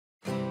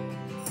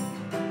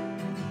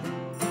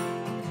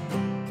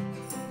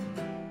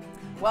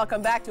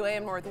Welcome back to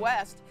AM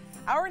Northwest.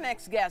 Our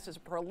next guest is a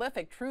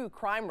prolific true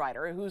crime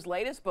writer whose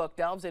latest book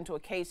delves into a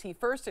case he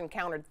first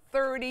encountered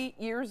 30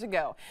 years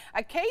ago,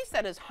 a case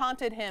that has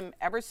haunted him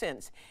ever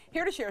since.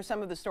 Here to share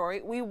some of the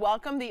story, we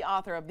welcome the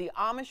author of The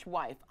Amish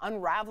Wife,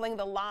 Unraveling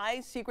the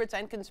Lies, Secrets,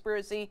 and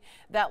Conspiracy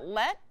That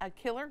Let a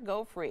Killer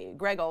Go Free,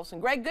 Gregg Olsen.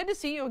 Gregg, good to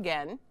see you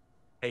again.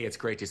 Hey, it's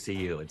great to see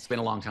you. It's been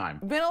a long time.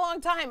 Been a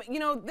long time. You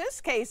know, this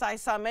case I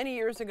saw many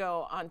years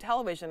ago on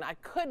television. I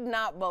could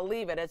not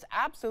believe it. It's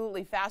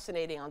absolutely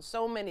fascinating on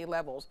so many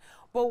levels.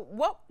 But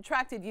what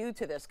attracted you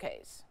to this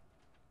case?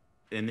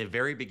 In the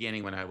very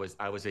beginning, when I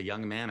was a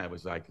young man, I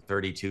was like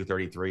 32,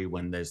 33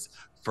 when this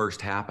first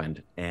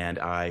happened, and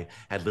I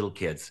had little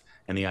kids.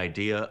 And the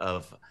idea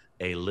of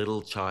a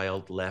little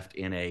child left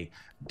in a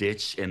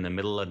ditch in the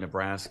middle of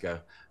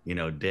Nebraska, you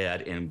know,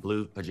 dead in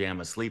blue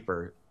pajama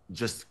sleeper,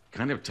 just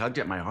kind of tugged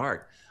at my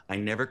heart. I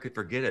never could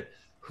forget it.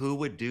 Who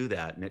would do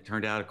that? And it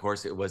turned out, of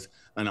course, it was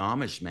an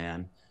Amish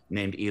man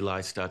named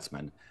Eli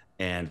Stutzman.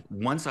 And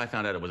once I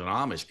found out it was an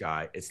Amish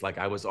guy, it's like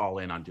I was all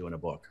in on doing a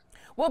book.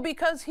 Well,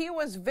 because he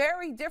was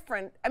very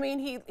different. I mean,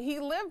 he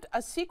lived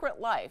a secret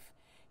life.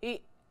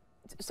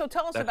 So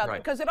tell us about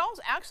it, because it all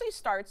actually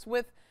starts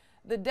with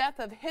the death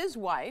of his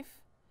wife.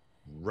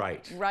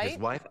 Right. Right. His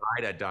wife,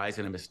 Ida, dies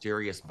in a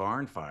mysterious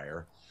barn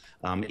fire.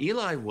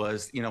 Eli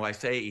was, you know, I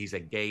say he's a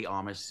gay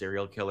Amish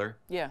serial killer.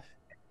 Yeah.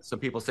 Some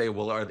people say,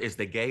 well, is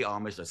the gay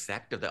Amish a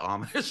sect of the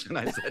Amish? And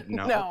I said,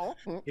 no.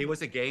 No. He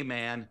was a gay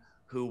man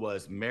who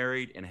was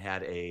married and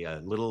had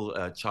a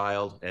little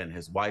child, and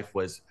his wife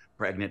was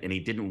pregnant, and he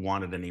didn't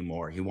want it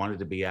anymore. He wanted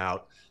to be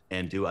out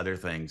and do other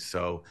things.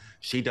 So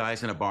she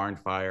dies in a barn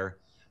fire.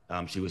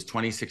 She was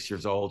 26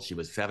 years old. She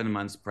was 7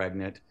 months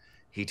pregnant.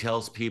 He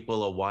tells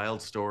people a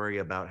wild story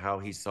about how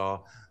he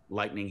saw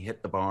lightning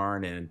hit the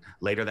barn, and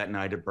later that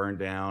night it burned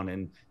down,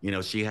 and, you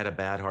know, she had a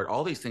bad heart.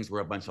 All these things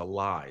were a bunch of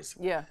lies.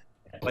 Yeah.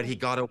 But he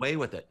got away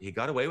with it. He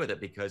got away with it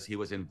because he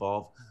was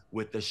involved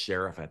with the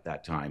sheriff at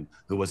that time,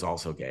 who was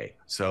also gay.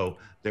 So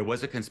there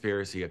was a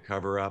conspiracy, a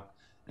cover-up.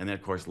 And then,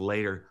 of course,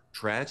 later,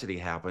 tragedy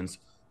happens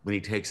when he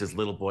takes his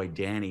little boy,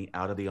 Danny,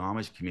 out of the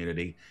Amish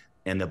community,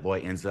 and the boy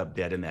ends up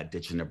dead in that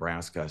ditch in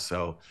Nebraska.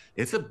 So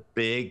it's a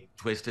big,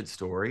 twisted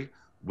story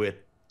with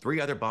 3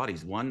 other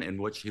bodies, one in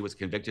which he was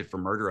convicted for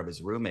murder of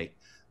his roommate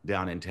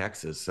down in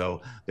Texas.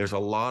 So there's a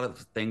lot of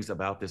things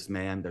about this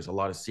man. There's a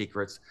lot of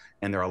secrets,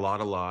 and there are a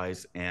lot of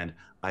lies. And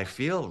I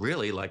feel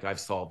really like I've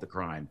solved the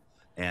crime.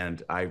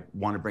 And I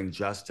want to bring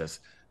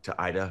justice to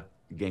Ida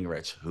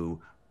Gingrich, who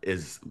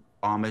is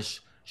Amish.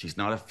 She's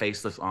not a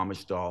faceless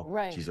Amish doll.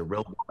 Right. She's a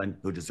real woman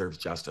who deserves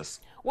justice.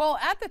 Well,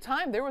 at the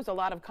time, there was a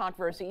lot of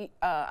controversy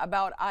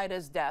about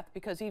Ida's death,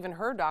 because even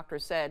her doctor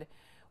said,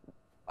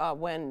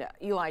 when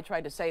Eli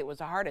tried to say it was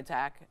a heart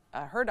attack,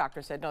 her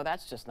doctor said, no,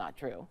 that's just not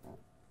true.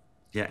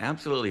 Yeah,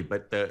 absolutely.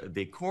 But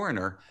the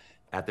coroner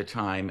at the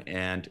time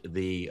and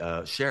the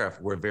sheriff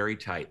were very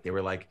tight. They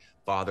were like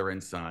father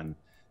and son.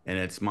 And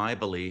it's my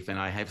belief, and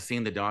I have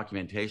seen the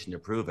documentation to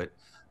prove it,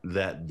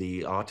 that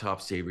the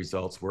autopsy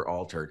results were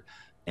altered.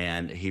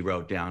 And he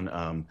wrote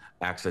down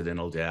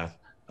accidental death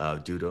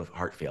due to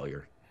heart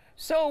failure.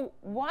 So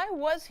why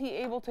was he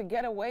able to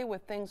get away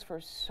with things for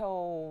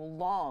so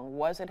long?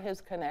 Was it his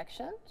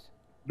connections?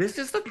 This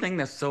is the thing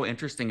that's so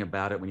interesting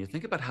about it. When you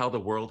think about how the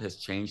world has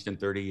changed in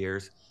 30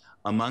 years,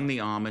 among the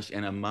Amish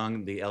and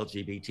among the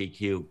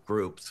LGBTQ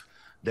groups,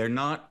 they're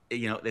not,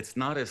 you know, it's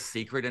not a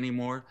secret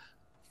anymore.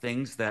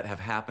 Things that have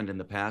happened in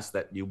the past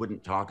that you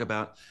wouldn't talk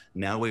about,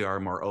 now we are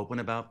more open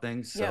about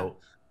things. So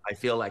yeah. I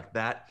feel like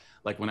that,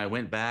 like when I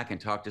went back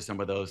and talked to some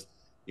of those,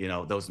 you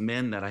know, those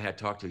men that I had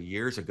talked to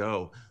years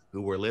ago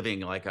who were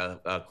living like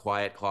a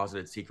quiet,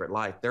 closeted, secret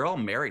life, they're all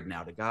married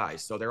now to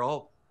guys. So they're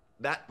all,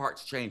 that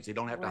part's changed. They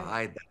don't have to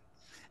hide that.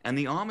 And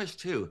the Amish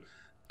too,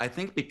 I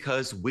think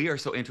because we are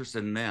so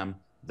interested in them,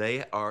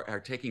 they are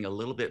taking a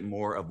little bit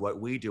more of what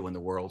we do in the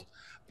world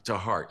to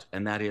heart,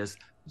 and that is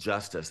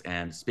justice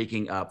and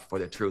speaking up for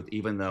the truth,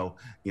 even though,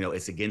 you know,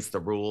 it's against the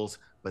rules,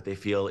 but they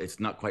feel it's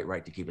not quite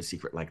right to keep a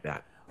secret like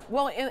that.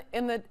 Well,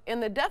 in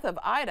the death of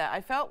Ida,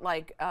 I felt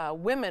like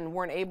women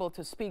weren't able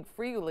to speak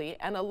freely,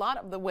 and a lot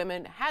of the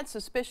women had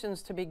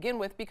suspicions to begin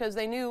with because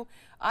they knew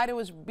Ida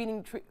was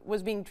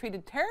being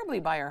treated terribly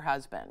by her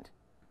husband.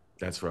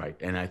 That's right,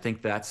 and I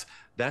think that's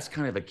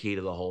kind of a key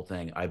to the whole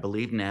thing. I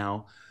believe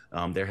now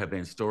there have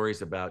been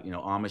stories about, you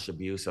know, Amish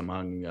abuse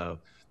among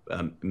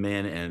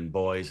men and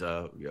boys,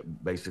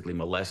 basically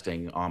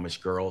molesting Amish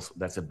girls.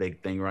 That's a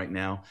big thing right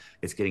now.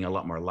 It's getting a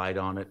lot more light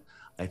on it.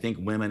 I think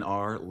women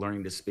are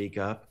learning to speak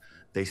up.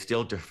 They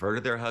still defer to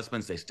their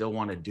husbands. They still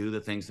want to do the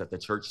things that the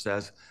church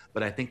says,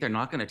 but I think they're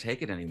not going to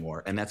take it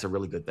anymore, and that's a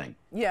really good thing.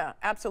 Yeah,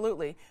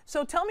 absolutely.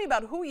 So tell me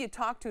about who you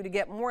talked to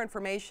get more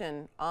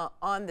information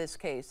on this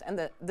case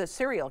and the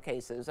serial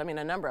cases. I mean,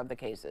 a number of the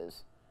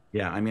cases.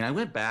 Yeah, I mean, I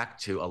went back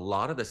to a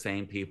lot of the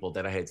same people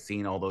that I had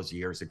seen all those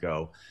years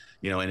ago,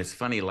 you know, and it's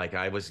funny, like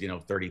I was, you know,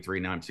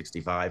 33, now I'm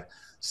 65.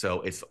 So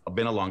it's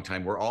been a long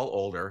time. We're all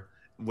older,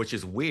 which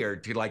is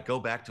weird to like go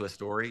back to a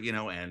story, you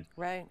know, and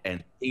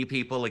see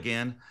people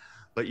again.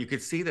 But you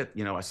could see that,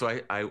 so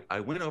I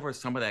went over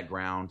some of that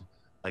ground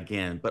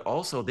again, but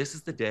also this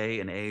is the day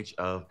and age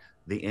of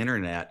the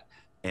internet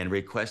and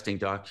requesting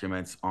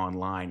documents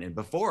online. And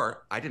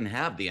before, I didn't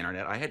have the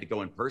internet. I had to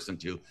go in person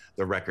to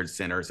the record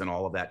centers and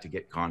all of that to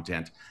get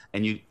content.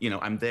 And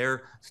I'm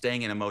there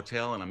staying in a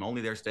motel, and I'm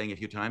only there staying a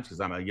few times because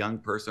I'm a young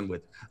person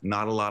with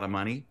not a lot of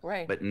money.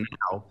 Right. But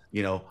now,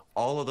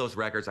 all of those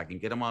records, I can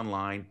get them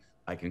online.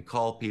 I can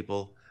call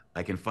people.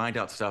 I can find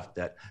out stuff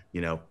that,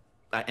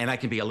 and I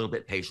can be a little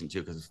bit patient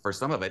too, because for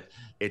some of it,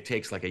 it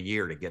takes like a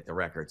year to get the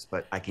records.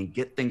 But I can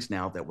get things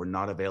now that were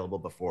not available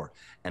before,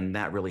 and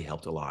that really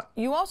helped a lot.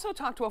 You also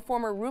talked to a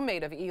former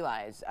roommate of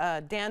Eli's,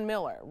 Dan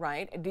Miller,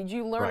 right? Did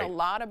you learn a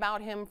lot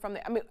about him from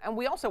the? I mean, and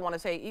we also want to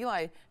say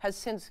Eli has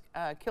since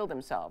killed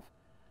himself.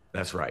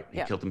 That's right.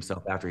 He killed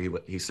himself after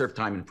he served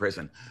time in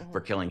prison for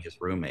killing his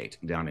roommate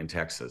down in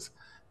Texas,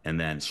 and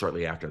then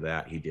shortly after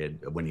that,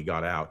 when he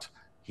got out,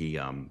 he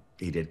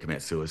did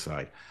commit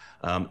suicide.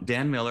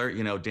 Dan Miller,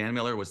 Dan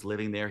Miller was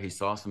living there. He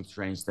saw some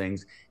strange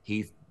things.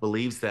 He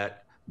believes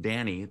that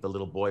Danny, the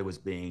little boy, was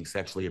being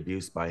sexually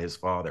abused by his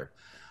father.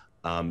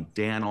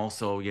 Dan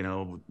also,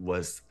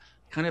 was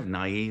kind of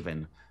naive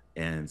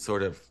and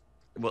sort of,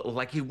 well,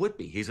 like he would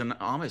be. He's an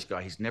Amish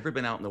guy. He's never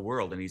been out in the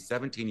world, and he's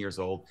 17 years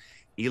old.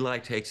 Eli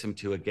takes him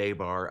to a gay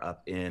bar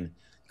up in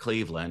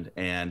Cleveland,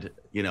 and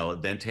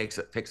then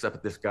picks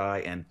up this guy,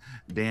 and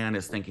Dan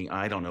is thinking,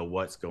 I don't know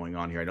what's going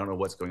on here. I don't know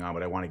what's going on,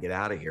 but I want to get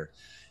out of here.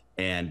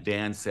 And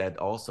Dan said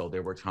also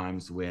there were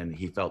times when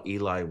he felt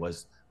Eli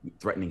was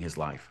threatening his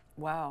life.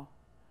 Wow.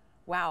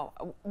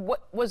 Wow.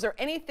 What was there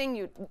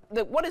anything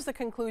what is the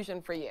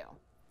conclusion for you?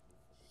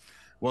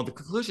 Well, the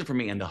conclusion for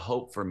me and the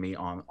hope for me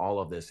on all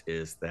of this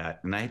is that,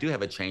 and I do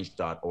have a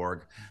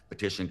change.org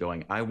petition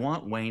going, I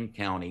want Wayne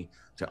County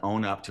to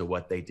own up to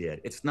what they did.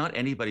 It's not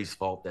anybody's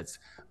fault that's,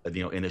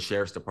 in the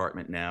sheriff's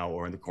department now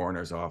or in the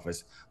coroner's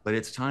office, but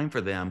it's time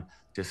for them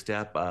to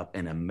step up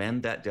and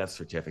amend that death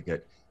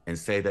certificate and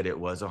say that it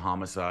was a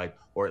homicide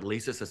or at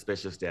least a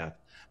suspicious death,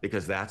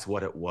 because that's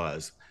what it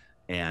was.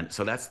 And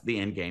so that's the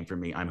end game for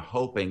me. I'm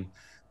hoping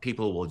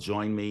people will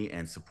join me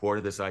in support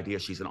of this idea.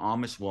 She's an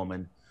Amish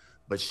woman,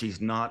 but she's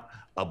not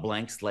a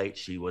blank slate.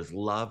 She was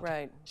loved.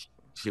 Right.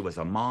 She was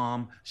a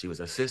mom. She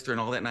was a sister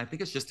and all that. And I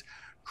think it's just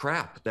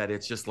crap that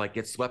it's just like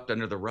gets swept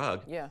under the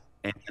rug. Yeah.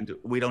 And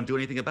we don't do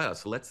anything about it.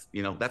 So let's,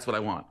 that's what I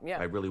want. Yeah.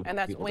 I really want. And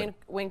that's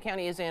Wayne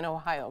County is in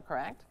Ohio,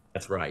 correct?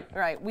 That's right. All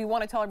right. We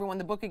want to tell everyone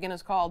the book again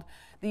is called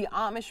The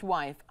Amish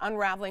Wife,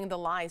 Unraveling the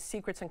Lies,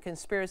 Secrets, and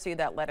Conspiracy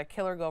That Let a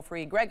Killer Go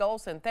Free. Gregg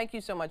Olsen, thank you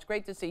so much.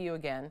 Great to see you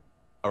again.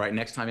 All right.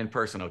 Next time in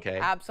person, okay?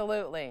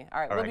 Absolutely. All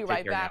right. We'll be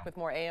right back with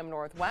more AM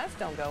Northwest.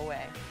 Don't go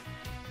away.